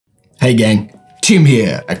Hey gang, Tim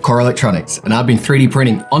here at Core Electronics, and I've been 3D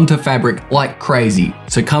printing onto fabric like crazy,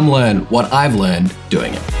 so come learn what I've learned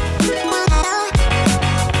doing it.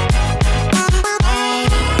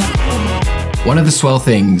 One of the swell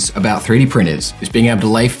things about 3D printers is being able to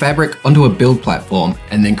lay fabric onto a build platform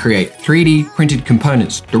and then create 3D printed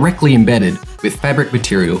components directly embedded with fabric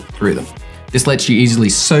material through them. This lets you easily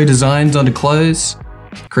sew designs onto clothes,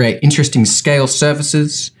 create interesting scale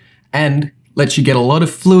surfaces, and lets you get a lot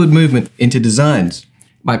of fluid movement into designs.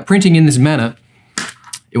 By printing in this manner,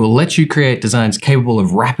 it will let you create designs capable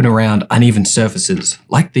of wrapping around uneven surfaces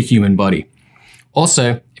like the human body.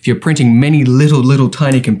 Also, if you're printing many little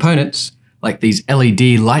tiny components, like these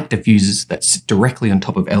LED light diffusers that sit directly on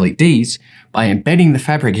top of LEDs, by embedding the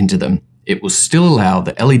fabric into them, it will still allow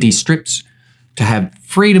the LED strips to have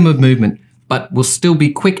freedom of movement, but will still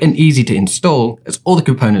be quick and easy to install as all the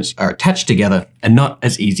components are attached together and not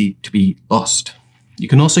as easy to be lost. You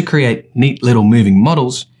can also create neat little moving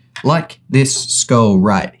models like this skull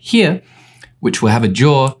right here, which will have a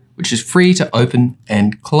jaw which is free to open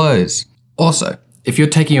and close. Also, if you're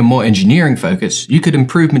taking a more engineering focus, you could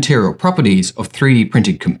improve material properties of 3D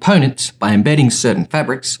printed components by embedding certain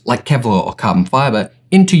fabrics like Kevlar or carbon fiber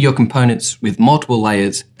into your components with multiple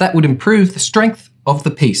layers that would improve the strength of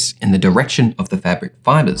the piece in the direction of the fabric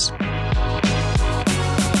fibers.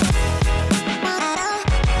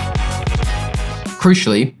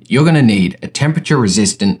 Crucially, you're going to need a temperature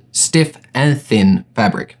resistant, stiff and thin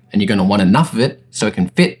fabric, and you're going to want enough of it so it can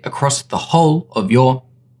fit across the whole of your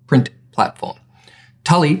print platform.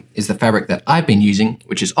 Tully is the fabric that I've been using,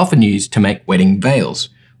 which is often used to make wedding veils.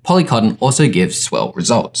 Polycotton also gives swell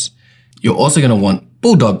results. You're also going to want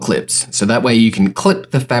bulldog clips, so that way you can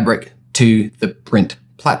clip the fabric to the print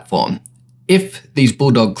platform. If these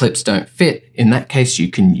bulldog clips don't fit, in that case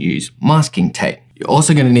you can use masking tape. You're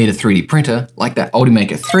also going to need a 3D printer like that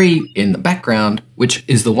Ultimaker 3 in the background, which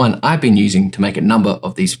is the one I've been using to make a number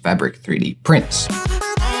of these fabric 3D prints.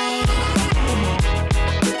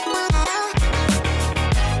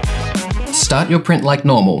 Start your print like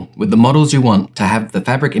normal with the models you want to have the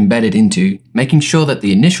fabric embedded into, making sure that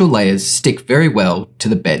the initial layers stick very well to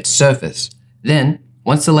the bed surface. Then,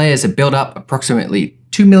 once the layers are built up approximately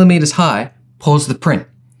 2 millimeters high, pause the print.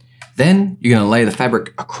 Then you're going to lay the fabric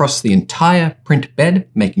across the entire print bed,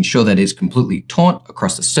 making sure that it is completely taut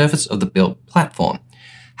across the surface of the build platform.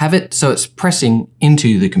 Have it so it's pressing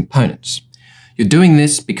into the components. You're doing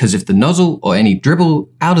this because if the nozzle or any dribble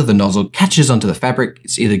out of the nozzle catches onto the fabric,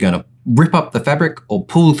 it's either going to rip up the fabric or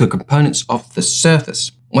pull the components off the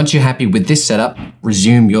surface. Once you're happy with this setup,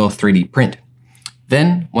 resume your 3D print.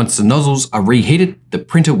 Then, once the nozzles are reheated, the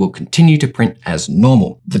printer will continue to print as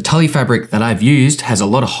normal. The Tully fabric that I've used has a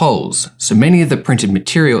lot of holes, so many of the printed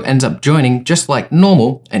material ends up joining just like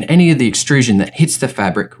normal, and any of the extrusion that hits the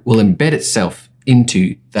fabric will embed itself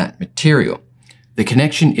into that material. The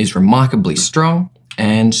connection is remarkably strong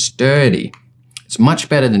and sturdy. It's much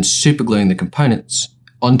better than supergluing the components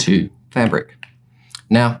onto fabric.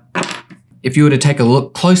 Now, if you were to take a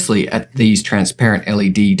look closely at these transparent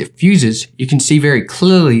LED diffusers, you can see very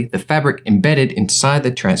clearly the fabric embedded inside the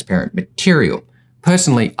transparent material.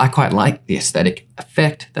 Personally, I quite like the aesthetic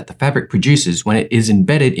effect that the fabric produces when it is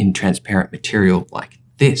embedded in transparent material like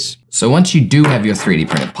this. So once you do have your 3D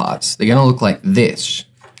printed parts, they're gonna look like this,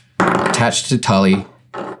 attached to Tully,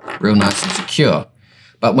 real nice and secure.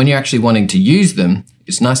 But when you're actually wanting to use them,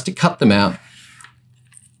 it's nice to cut them out,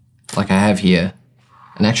 like I have here,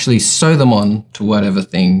 and actually sew them on to whatever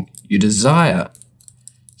thing you desire.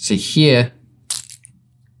 So here,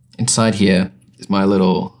 inside here, is my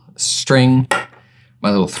little string,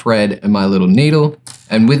 my little thread, and my little needle.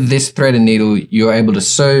 And with this thread and needle, you're able to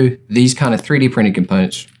sew these kind of 3D printed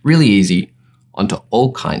components really easy onto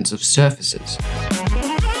all kinds of surfaces.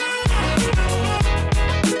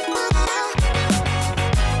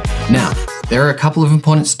 Now, there are a couple of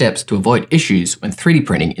important steps to avoid issues when 3D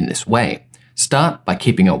printing in this way. Start by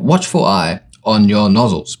keeping a watchful eye on your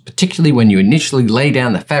nozzles, particularly when you initially lay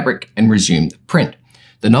down the fabric and resume the print.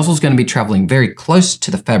 The nozzle is going to be traveling very close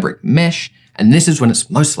to the fabric mesh, and this is when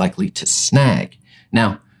it's most likely to snag.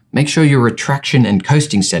 Now, make sure your retraction and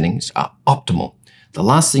coasting settings are optimal. The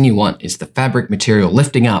last thing you want is the fabric material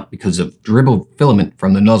lifting up because of dribbled filament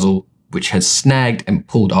from the nozzle, which has snagged and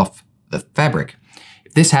pulled off the fabric.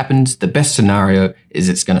 If this happens, the best scenario is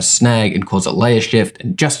it's going to snag and cause a layer shift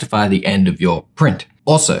and justify the end of your print.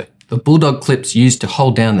 Also, the bulldog clips used to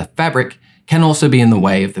hold down the fabric can also be in the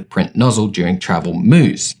way of the print nozzle during travel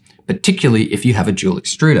moves, particularly if you have a dual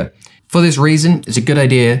extruder. For this reason, it's a good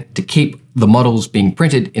idea to keep the models being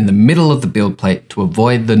printed in the middle of the build plate to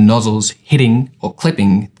avoid the nozzles hitting or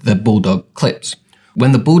clipping the bulldog clips.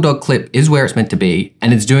 When the bulldog clip is where it's meant to be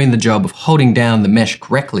and is doing the job of holding down the mesh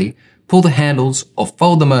correctly, pull the handles or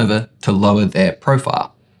fold them over to lower their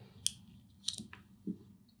profile.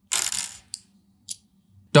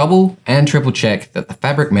 Double and triple check that the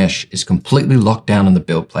fabric mesh is completely locked down on the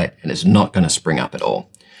build plate and is not going to spring up at all.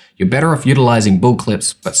 You're better off utilizing bull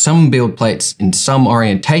clips, but some build plates in some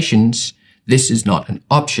orientations, this is not an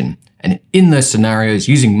option. And in those scenarios,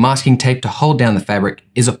 using masking tape to hold down the fabric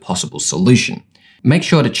is a possible solution. Make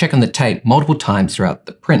sure to check on the tape multiple times throughout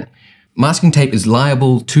the print. Masking tape is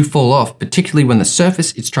liable to fall off, particularly when the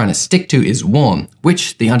surface it's trying to stick to is warm,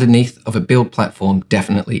 which the underneath of a build platform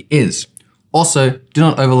definitely is. Also, do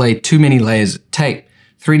not overlay too many layers of tape.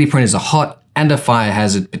 3D printers are hot and a fire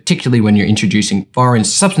hazard, particularly when you're introducing foreign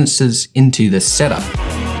substances into the setup.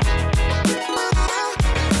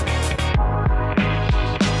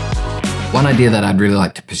 One idea that I'd really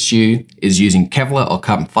like to pursue is using Kevlar or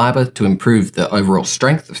carbon fiber to improve the overall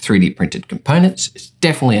strength of 3D printed components. It's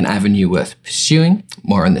definitely an avenue worth pursuing.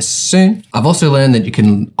 More on this soon. I've also learned that you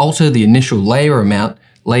can alter the initial layer amount,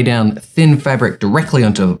 lay down thin fabric directly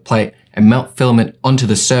onto the plate, and melt filament onto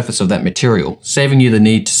the surface of that material, saving you the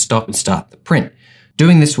need to stop and start the print.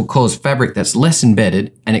 Doing this will cause fabric that's less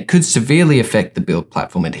embedded, and it could severely affect the build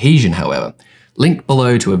platform adhesion, however. Link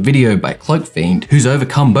below to a video by Cloak Fiend, who's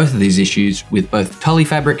overcome both of these issues with both Tully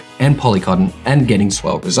fabric and polycotton and getting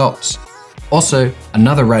swell results. Also,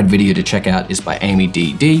 another rad video to check out is by Amy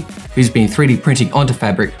DD, who's been 3D printing onto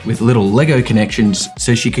fabric with little Lego connections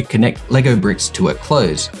so she could connect Lego bricks to her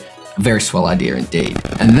clothes. A very swell idea indeed.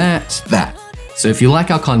 And that's that. So if you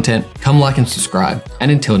like our content, come like and subscribe, and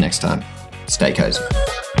until next time, stay cozy.